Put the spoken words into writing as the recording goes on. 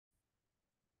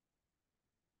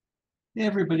Hey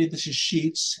everybody, this is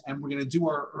Sheets, and we're going to do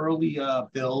our early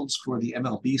builds for the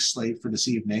MLB slate for this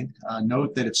evening.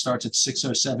 Note that it starts at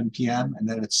 6:07 p.m. and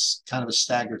that it's kind of a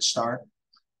staggered start.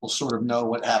 We'll sort of know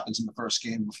what happens in the first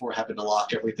game before having to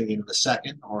lock everything into the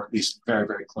second, or at least very,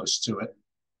 very close to it.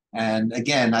 And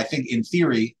again, I think in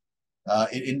theory,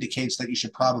 it indicates that you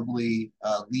should probably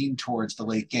lean towards the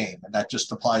late game, and that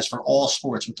just applies for all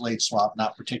sports with late swap,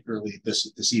 not particularly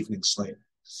this evening slate.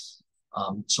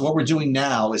 So what we're doing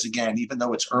now is, again, even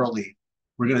though it's early,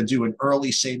 we're going to do an early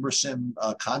Saber Sim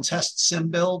contest sim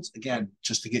build, again,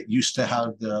 just to get used to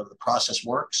how the process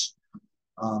works.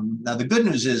 Now, the good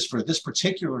news is for this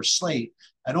particular slate,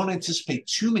 I don't anticipate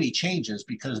too many changes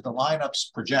because the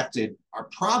lineups projected are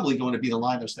probably going to be the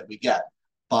lineups that we get,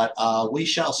 but we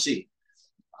shall see.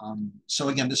 So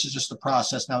again, this is just the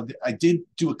process. Now, I did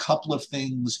do a couple of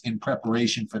things in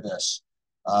preparation for this.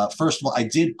 First of all, I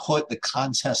did put the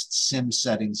contest sim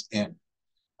settings in.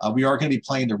 We are going to be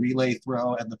playing the relay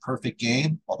throw and the perfect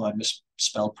game, although I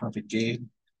misspelled perfect game.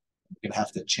 I'm going to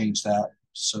have to change that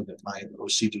so that my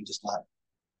OCD does not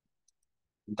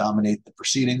dominate the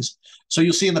proceedings. So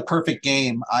you'll see in the perfect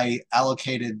game, I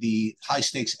allocated the high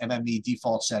stakes MME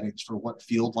default settings for what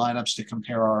field lineups to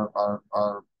compare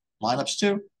our lineups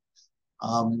to.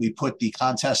 We put the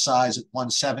contest size at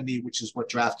 170, which is what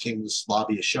DraftKings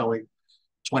lobby is showing.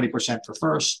 20% for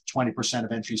first, 20%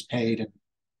 of entries paid, and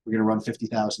we're going to run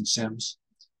 50,000 sims.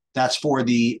 That's for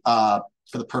the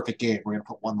perfect game. We're going to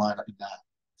put one lineup in that.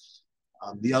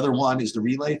 The other one is the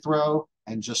relay throw,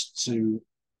 and just to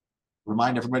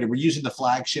remind everybody, we're using the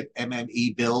flagship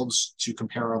MME builds to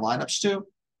compare our lineups to.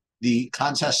 The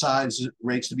contest size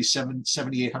rates to be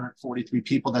 7,843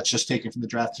 people. That's just taken from the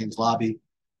DraftKings lobby.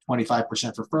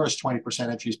 25% for first,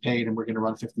 20% entries paid, and we're going to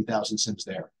run 50,000 sims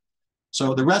there.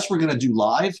 So the rest we're going to do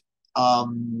live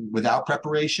without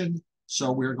preparation.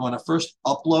 So we're going to first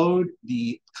upload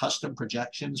the custom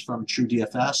projections from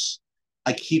TrueDFS.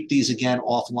 I keep these again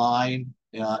offline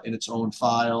in its own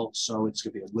file, so it's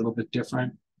going to be a little bit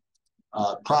different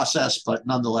process, but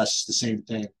nonetheless, the same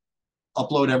thing.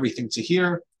 Upload everything to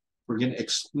here. We're going to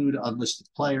exclude unlisted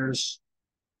players,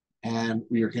 and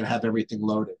we are going to have everything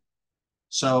loaded.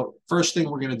 So first thing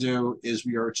we're going to do is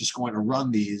we are just going to run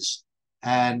these.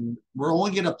 And we're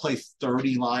only going to play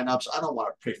 30 lineups. I don't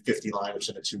want to play 50 lineups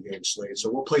in a two-game slate.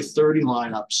 So we'll play 30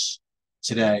 lineups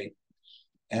today.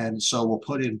 And so we'll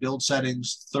put in build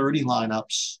settings, 30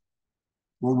 lineups.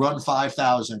 We'll run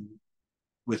 5,000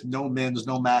 with no mins,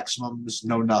 no maximums,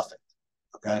 no nothing.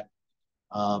 Okay.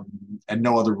 And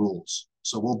no other rules.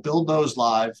 So we'll build those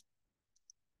live.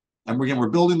 And we're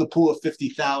building the pool of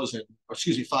 50,000, or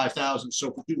excuse me, 5,000. So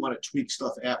if we want to tweak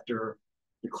stuff after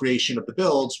the creation of the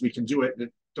builds, we can do it. And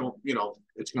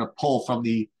it's going to pull from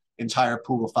the entire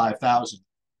pool of 5,000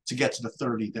 to get to the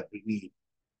 30 that we need.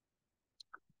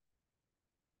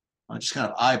 I'm just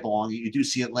kind of eyeballing it. You do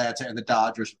see Atlanta and the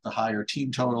Dodgers with the higher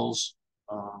team totals.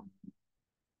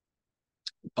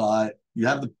 But you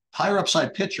have the higher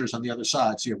upside pitchers on the other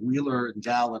side. So you have Wheeler and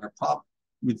Gallen are probably,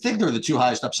 you'd think they're the two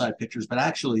highest upside pitchers, but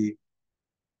actually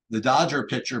the Dodger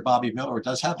pitcher, Bobby Miller,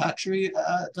 does have a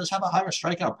higher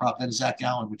strikeout prop than Zach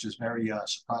Gallen, which is very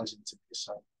surprising to me.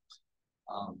 So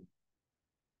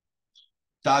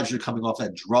Dodgers are coming off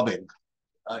that drubbing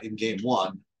in game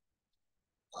one.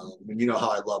 And you know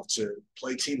how I love to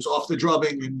play teams off the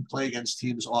drubbing and play against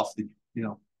teams off the,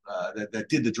 that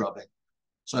did the drubbing.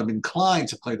 So I'm inclined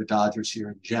to play the Dodgers here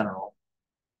in general.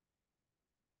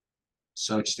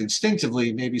 So just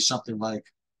instinctively, maybe something like,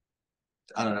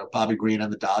 I don't know, Bobby Green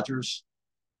and the Dodgers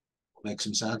will make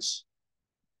some sense.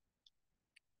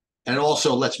 And it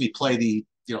also lets me play the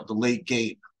late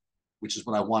game, which is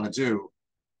what I want to do,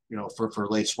 for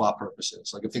late swap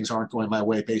purposes. Like if things aren't going my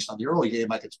way based on the early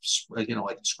game, I could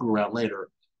screw around later.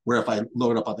 Where if I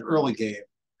load up on the early game,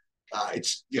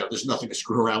 there's nothing to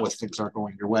screw around with. Things aren't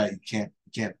going your way. You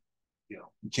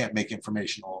can't make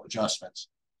informational adjustments.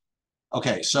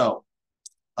 Okay, so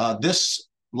this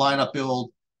lineup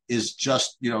build is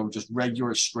just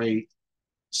regular straight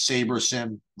Saber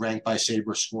Sim ranked by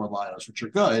Saber score lineups, which are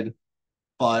good.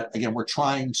 But again, we're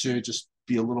trying to just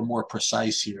be a little more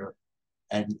precise here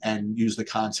and use the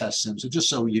contest sims. So just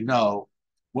so you know,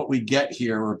 what we get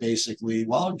here are basically,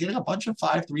 getting a bunch of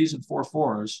 5-3s and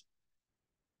 4-4s.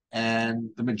 And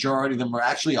the majority of them are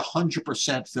actually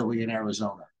 100% Philly and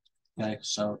Arizona. Okay,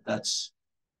 so that's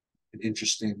an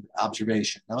interesting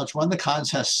observation. Now let's run the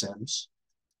contest sims.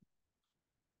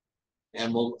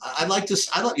 And I'd like to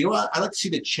see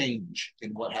the change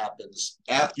in what happens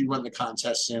after you run the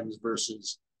contest sims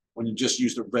versus when you just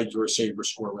use the regular Saber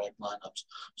score rank lineups.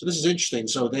 So this is interesting.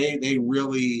 So they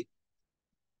really,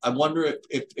 I wonder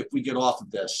if we get off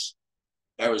of this,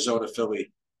 Arizona,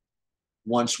 Philly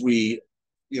once we,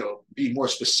 be more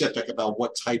specific about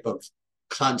what type of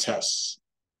contests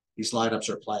these lineups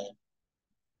are playing.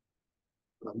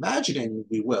 I'm imagining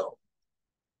we will.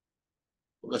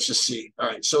 Let's just see. All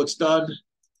right, so it's done.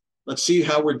 Let's see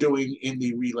how we're doing in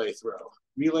the relay throw.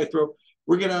 Relay throw.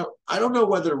 I don't know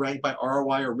whether to rank by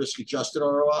ROI or risk adjusted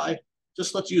ROI.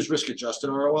 Just let's use risk adjusted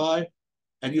ROI.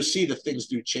 And you'll see that things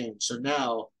do change. So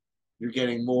now you're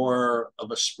getting more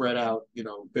of a spread out,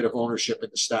 bit of ownership in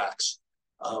the stacks,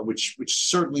 which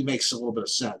certainly makes a little bit of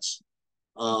sense.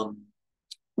 What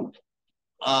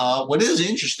is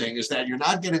interesting is that you're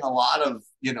not getting a lot of,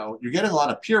 you're getting a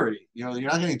lot of purity. You're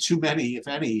not getting too many, if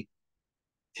any,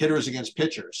 hitters against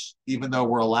pitchers, even though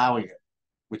we're allowing it,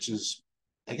 which is,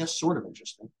 I guess, sort of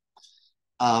interesting.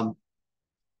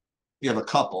 We have a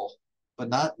couple, but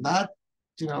not that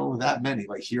many.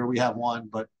 Like here we have one,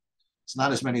 but it's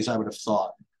not as many as I would have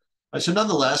thought. So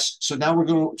nonetheless, so now we're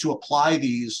going to apply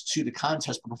these to the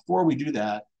contest. But before we do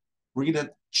that, we're going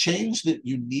to change the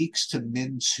uniques to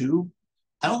min 2.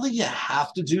 I don't think you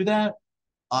have to do that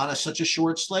on such a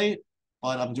short slate,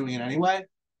 but I'm doing it anyway.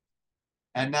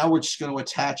 And now we're just going to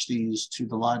attach these to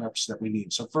the lineups that we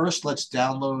need. So first, let's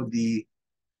download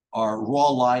our raw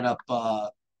lineup,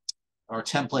 our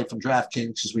template from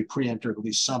DraftKings, because we pre-entered at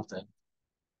least something.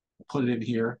 Put it in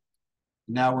here.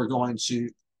 Now we're going to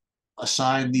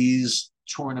assign these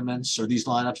tournaments or these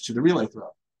lineups to the relay throw.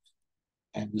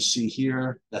 And you see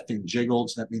here, that thing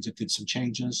jiggled. That means it did some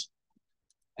changes.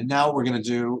 And now what we're going to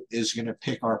do is going to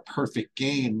pick our perfect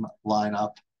game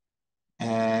lineup.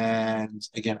 And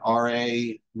again, RA,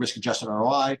 risk adjusted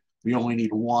ROI, we only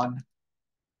need one.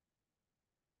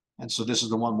 And so this is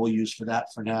the one we'll use for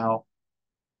that for now.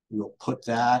 We'll put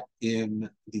that in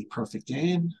the perfect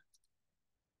game.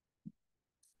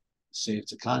 Save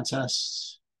to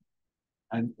contests.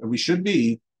 And we should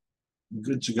be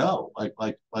good to go,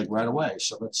 like right away.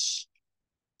 So it's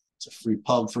a free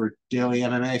pub for daily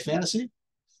MMA fantasy.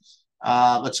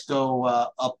 Let's go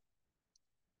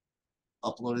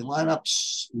uploading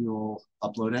lineups. We will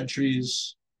upload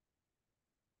entries.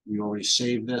 We already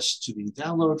saved this to the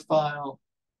download file.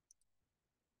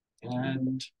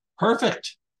 And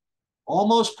perfect.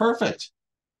 Almost perfect.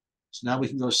 So now we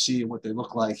can go see what they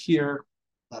look like here.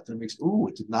 Not that it makes, ooh,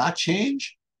 it did not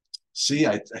change. See,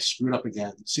 I screwed up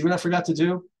again. See what I forgot to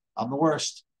do? I'm the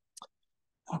worst.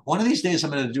 One of these days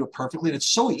I'm going to do it perfectly. And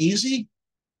it's so easy.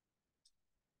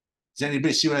 Does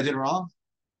anybody see what I did wrong?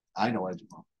 I know what I did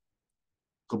wrong.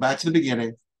 Go back to the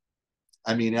beginning.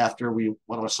 I mean, after we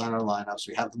want to assign our lineups,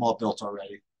 we have them all built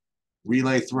already.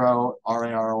 Relay throw,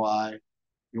 RAROI.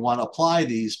 You want to apply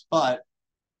these, but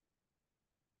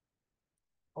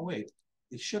oh wait,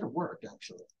 it should have worked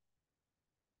actually.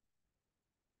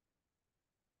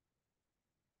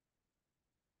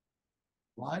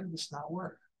 Why did this not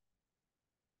work?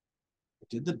 I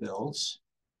did the builds.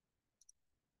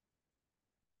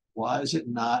 Why is it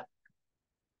not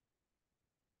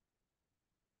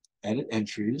edit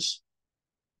entries,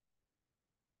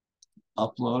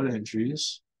 upload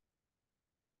entries?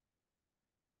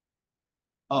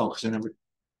 Oh, because I never,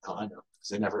 oh, I know,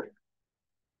 because I never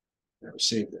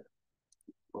saved it.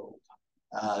 Oh,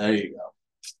 there you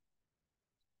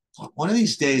go. One of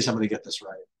these days, I'm going to get this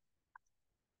right.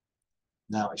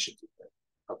 Now I should do it.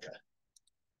 Okay.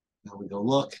 Now we go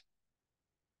look.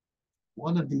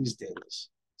 One of these days.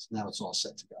 So now it's all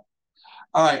set to go.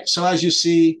 All right. So as you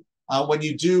see, when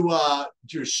you do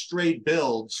your straight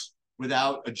builds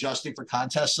without adjusting for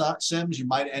contest sims, you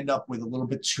might end up with a little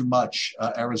bit too much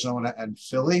Arizona and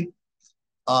Philly.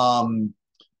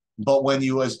 But when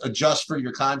you adjust for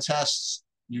your contests,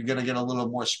 you're going to get a little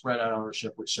more spread out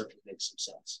ownership, which certainly makes some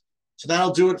sense. So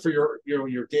that'll do it for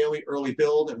your daily early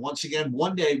build. And once again,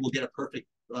 one day we'll get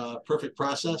a perfect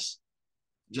process.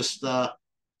 Just I'm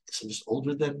just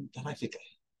older than I think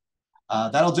I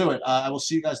am. That'll do it. I will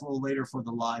see you guys a little later for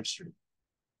the live stream.